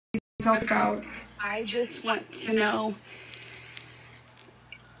out. I just want to know.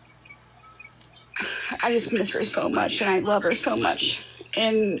 I just miss her so much, and I love her so much.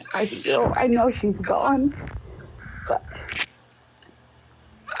 And I know she's gone, but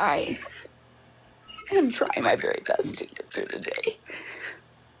I am trying my very best to get through the day.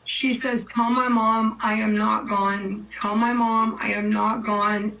 She says, tell my mom I am not gone. Tell my mom I am not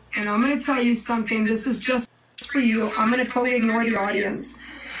gone. And I'm going to tell you something. This is just for you. I'm going to totally ignore the audience.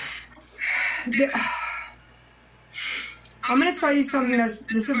 I'm going to tell you something.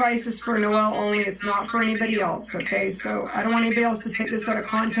 This advice is for Noelle only. It's not for anybody else, okay? So I don't want anybody else to take this out of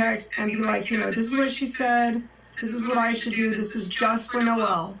context and be like, this is what she said. This is what I should do. This is just for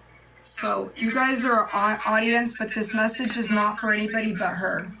Noelle. So you guys are our audience, but this message is not for anybody but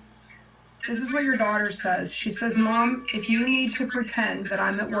her. This is what your daughter says. She says, Mom, if you need to pretend that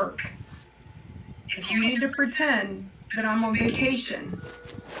I'm at work, if you need to pretend that I'm on vacation,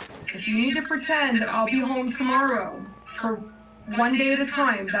 if you need to pretend that I'll be home tomorrow for one day at a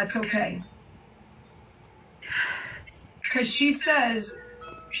time, that's okay. Because she says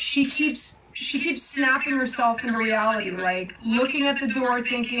she keeps snapping herself into reality, like looking at the door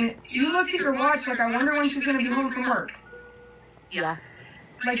thinking, you looked at your watch, like I wonder when she's going to be home from work. Yeah.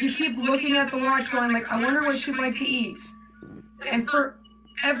 Like you keep looking at the watch going like, I wonder what she'd like to eat. And for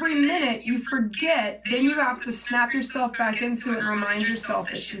every minute you forget, then you have to snap yourself back into it and remind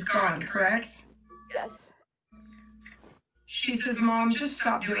yourself that she's gone, correct? Yes. She says, Mom, just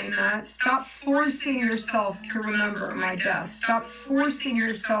stop doing that. Stop forcing yourself to remember my death. Stop forcing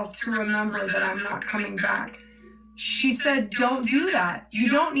yourself to remember that I'm not coming back. She said, don't do that. You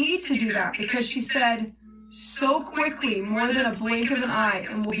don't need to do that, because she said, so quickly, more than a blink of an eye,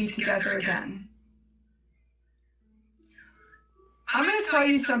 and we'll be together again. I'm going to tell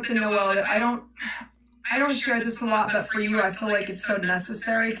you something, Noelle, that I don't share this a lot, but for you, I feel like it's so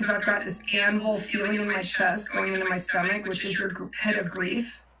necessary, because I've got this anvil feeling in my chest going into my stomach, which is your head of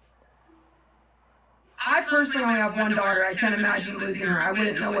grief. I personally only have one daughter. I can't imagine losing her. I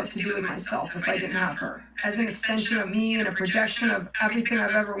wouldn't know what to do with myself if I didn't have her. As an extension of me and a projection of everything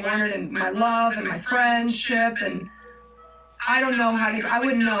I've ever wanted, and my love and my friendship, and I don't know I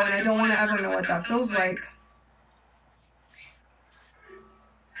wouldn't know, and I don't want to ever know what that feels like.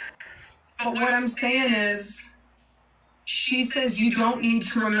 But what I'm saying is, she says you don't need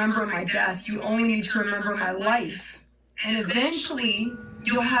to remember my death. You only need to remember my life. And eventually,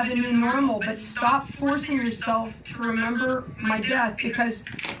 you'll have a new normal. But stop forcing yourself to remember my death, because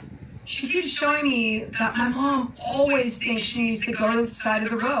she keeps showing me that my mom always thinks she needs to go to the side of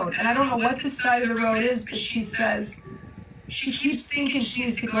the road. And I don't know what the side of the road is, but she says she keeps thinking she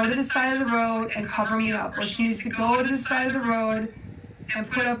needs to go to the side of the road and cover me up. Or she needs to go to the side of the road and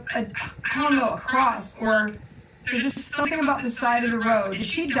put up a cross, or there's just something about the side of the road. Did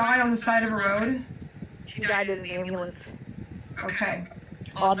she die on the side of a road? She died in an ambulance. Okay.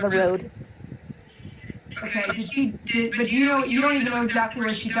 On the road. Okay, but you don't even know exactly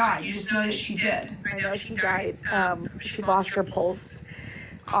where she died. You just know that she did. I know she died. She lost her pulse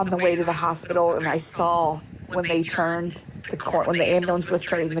on the way to the hospital, and I saw when they turned when the ambulance was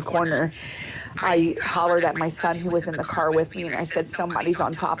turning the corner, I hollered at my son who was in the car with me, and I said, somebody's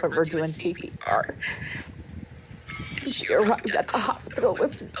on top of her doing CPR. She arrived at the hospital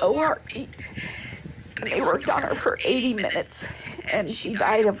with no heartbeat, and they worked on her for 80 minutes, and she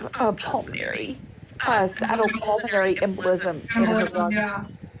died of a saddle pulmonary embolism in her lungs. Yeah.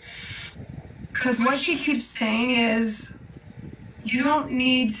 Because what she keeps saying is, you don't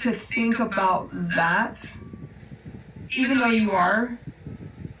need to think about that, even though you are.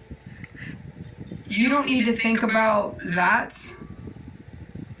 You don't need to think about that.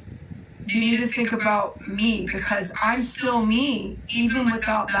 You need to think about me, because I'm still me, even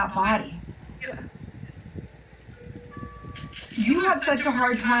without that body. You have such a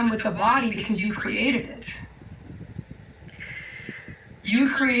hard time with the body because you created it. You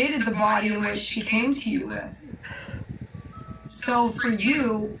created the body in which she came to you with. So for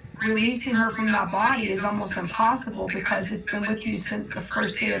you, releasing her from that body is almost impossible, because it's been with you since the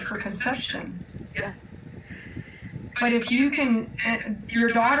first day of her conception. Yeah. But if you can, your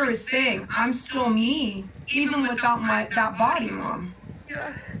daughter is saying, I'm still me, even without that body, Mom.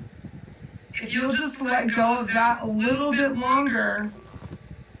 Yeah. If you'll just let go of that a little bit longer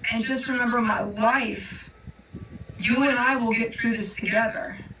and just remember my life, you and I will get through this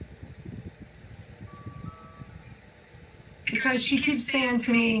together. Because she keeps saying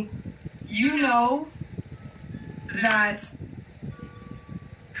to me, you know that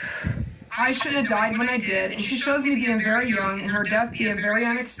I shouldn't have died when I did. And she shows me being very young and her death being very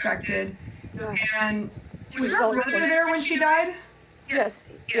unexpected. And was her brother there when she died?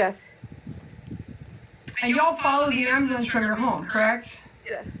 Yes, yes. And y'all followed the ambulance from your home, correct?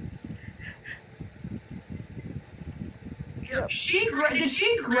 Yes. Did she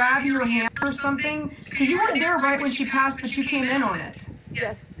grab your hand or something? Because you weren't there right when she passed, but you came in on it.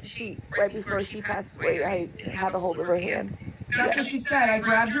 Yes, right before she passed away, I had a hold of her hand. That's what she said. I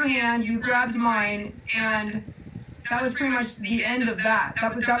grabbed your hand, you grabbed mine, and that was pretty much the end of that.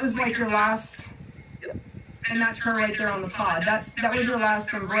 That was like your last, and that's her right there on the pod. That was your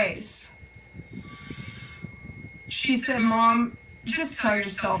last embrace. She said, Mom, just tell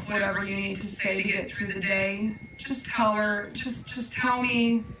yourself whatever you need to say to get through the day. Just tell her, just tell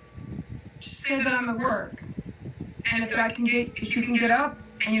me, just say that I'm at work. And if you can get up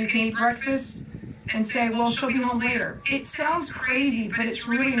and you can eat breakfast and say, well, she'll be home later. It sounds crazy, but it's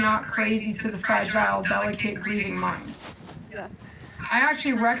really not crazy to the fragile, delicate, grieving mind. Yeah. I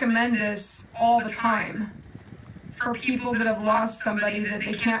actually recommend this all the time for people that have lost somebody that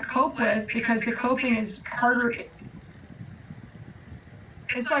they can't cope with, because the coping is harder.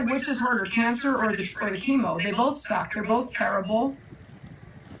 It's like, which is harder, cancer or the chemo? They both suck. They're both terrible.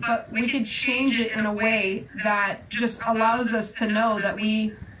 But we could change it in a way that just allows us to know that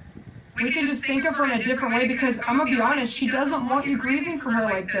we can just think of her in a different way, because I'm going to be honest, she doesn't want you grieving for her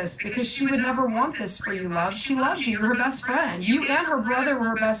like this, because she would never want this for you, love. She loves you. You're her best friend. You and her brother were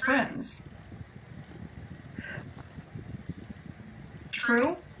her best friends.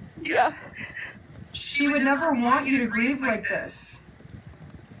 True? Yeah. She would never want you to grieve like this,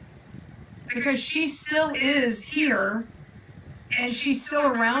 because she still is here, and she's still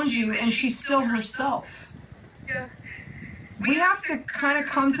around you, and she's still herself. Yeah. We have to kind of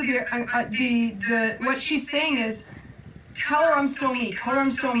come to the what she's saying is, tell her I'm still me, tell her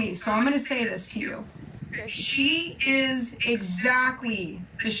I'm still me. So I'm going to say this to you. She is exactly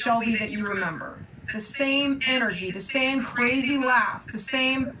the Shelby that you remember. The same energy, the same crazy laugh, the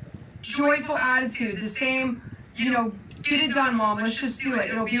same joyful attitude, the same, get it done, Mom, let's just do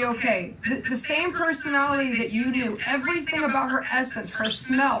it, it'll be okay. The same personality that you knew, everything about her essence, her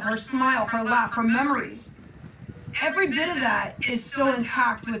smell, her smile, her laugh, her memories, every bit of that is still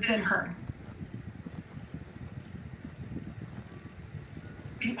intact within her.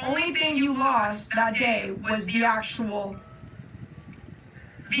 The only thing you lost that day was the actual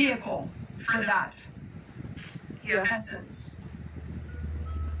vehicle for that essence.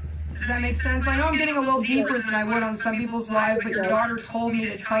 Does that make sense? I know I'm getting a little deeper than I would on some people's lives, but your daughter told me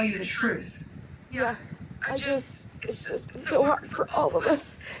to tell you the truth. Yeah, it's just been so hard for all of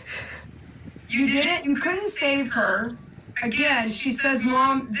us. You couldn't save her. Again, she says,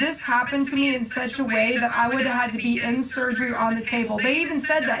 Mom, this happened to me in such a way that I would have had to be in surgery on the table. They even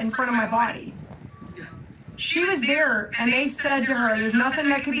said that in front of my body. She was there, and they said to her, there's nothing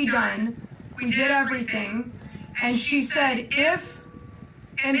that could be done. We did everything. And she said,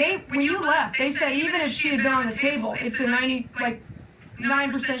 when you left, they said even if she had been on the table, it's a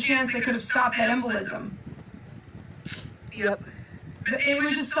 9% chance they could have stopped that embolism. Yep. But it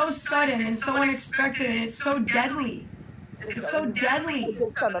was just so sudden and so unexpected, and it's so deadly. It's so deadly. I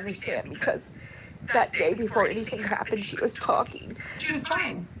just don't understand, because that day before anything happened, she was talking. She was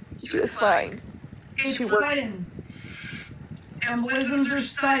fine. She was fine. It's sudden. Embolisms are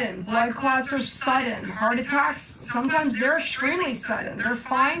sudden. Blood clots are sudden. Heart attacks, sometimes they're extremely sudden. They're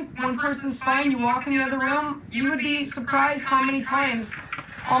fine. One person's fine. You walk in the other room, you would be surprised how many times,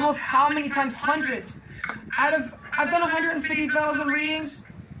 hundreds. I've done 150,000 readings.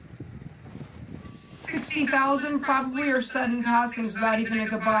 60,000 probably are sudden passings without even a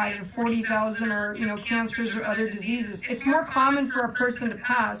goodbye, and 40,000 are, cancers or other diseases. It's more common for a person to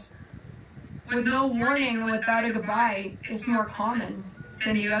pass with no warning and without a goodbye. It's more common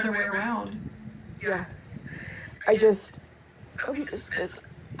than the other way around. Yeah. We just miss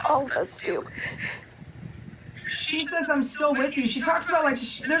all of us do. She says, I'm still with you. She talks about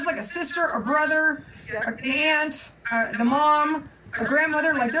there's a sister, a brother, an aunt, the mom, a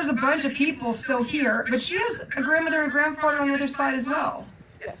grandmother. There's a bunch of people still here, but she has a grandmother and grandfather on the other side as well.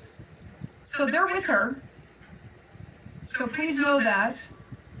 Yes. So they're with her. So please know that.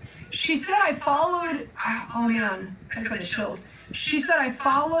 She said I followed, oh man, I got the chills. She said I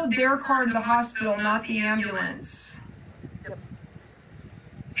followed their car to the hospital, not the ambulance. Yep.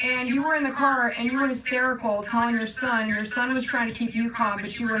 And you were in the car and you were hysterical telling your son, and your son was trying to keep you calm,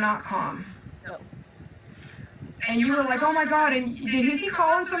 but you were not calm. No. And you were like, oh my God, and is he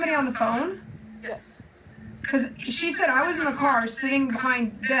calling somebody on the phone? Yes. Because she said I was in the car, sitting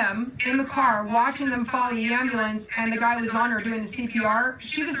behind them, in the car, watching them follow the ambulance, and the guy was on her doing the CPR.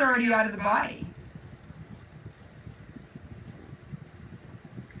 She was already out of the body.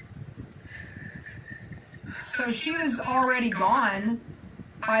 So she was already gone,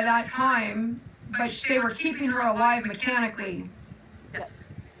 by that time, but they were keeping her alive mechanically.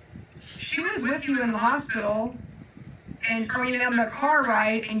 Yes. She was with you in the hospital, and coming on the car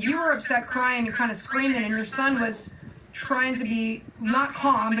ride, and you were upset, crying and kind of screaming, and your son was trying to be not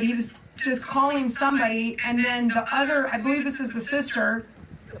calm, but he was just calling somebody, and then the other, I believe this is the sister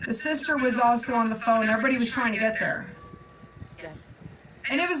was also on the phone. Everybody was trying to get there. Yes.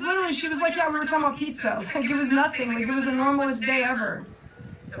 And it was literally, she was like, yeah, we were talking about pizza. Like, it was nothing. Like, it was the normalest day ever.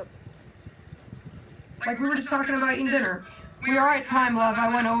 Like, we were just talking about eating dinner. We are at time, love. I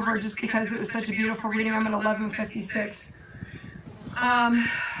went over just because it was such a beautiful reading. I'm at 11:56.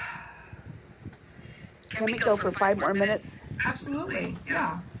 Can we go for 5 more minutes? Absolutely.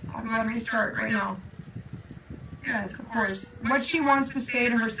 Yeah. I'll go ahead and restart right now. Yes, of course. What she wants to say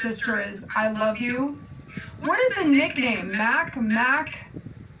to her sister is, I love you. What is the nickname? Mac?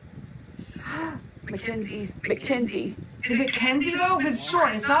 Mackenzie. Is it Kenzie, though? It's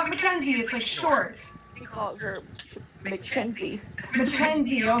short. It's not Mackenzie. It's like short. He calls her Mackenzie.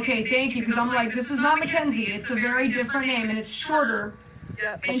 Mackenzie. Okay, thank you. Because I'm like, this is not Mackenzie. It's a very different name, and it's shorter.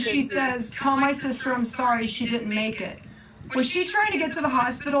 And she says, tell my sister I'm sorry she didn't make it. Was she trying to get to the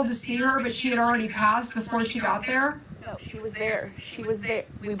hospital to see her, but she had already passed before she got there? No, she was there.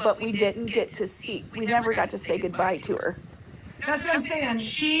 But we didn't get to see. We never got to say goodbye to her. That's what I'm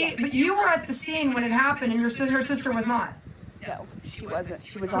saying. But you were at the scene when it happened, and her sister was not. No, she wasn't.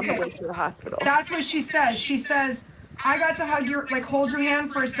 She was on the way to the hospital. That's what she says. She says, I got to hold your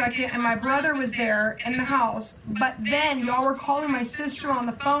hand for a second, and my brother was there in the house, but then y'all were calling my sister on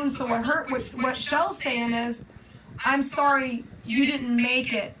the phone, so what Shell's saying is, I'm sorry you didn't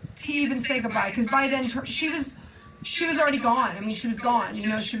make it to even say goodbye, because by then she was already gone. I mean, she was gone,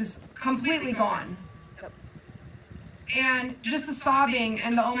 she was completely gone. And just the sobbing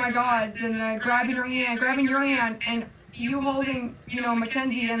and the oh my gods and the grabbing your hand, and you holding,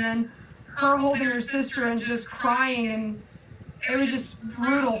 Mackenzie, and then her holding her sister and just crying, and it was just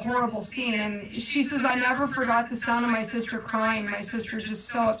brutal, horrible scene. And she says, I never forgot the sound of my sister crying. My sister just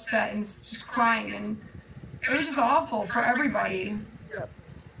so upset and just crying, and it was just awful for everybody.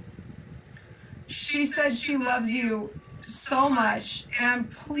 She said she loves you so much, and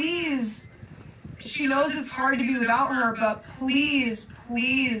please, she knows it's hard to be without her, but please,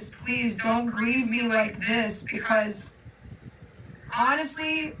 please, please don't grieve me like this, because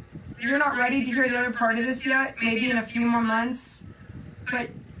honestly, you're not ready to hear the other part of this yet, maybe in a few more months, but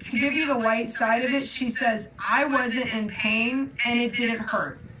to give you the light side of it, she says, I wasn't in pain and it didn't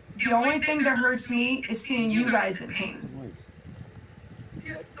hurt. The only thing that hurts me is seeing you guys in pain.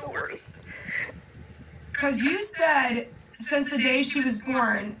 It's the worst. Because you said since the day she was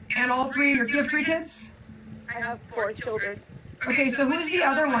born, and all three, you have 3 kids? I have 4 children. Okay, so who's the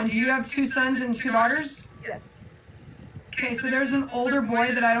other one? Do you have 2 sons and 2 daughters? Yes. Okay, so there's an older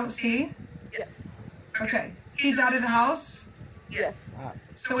boy that I don't see? Yes. Okay, he's out of the house? Yes.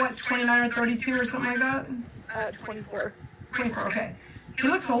 So what's 29 or 32 or something like that? 24. 24, okay. He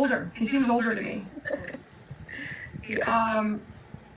looks older. He seems older to me.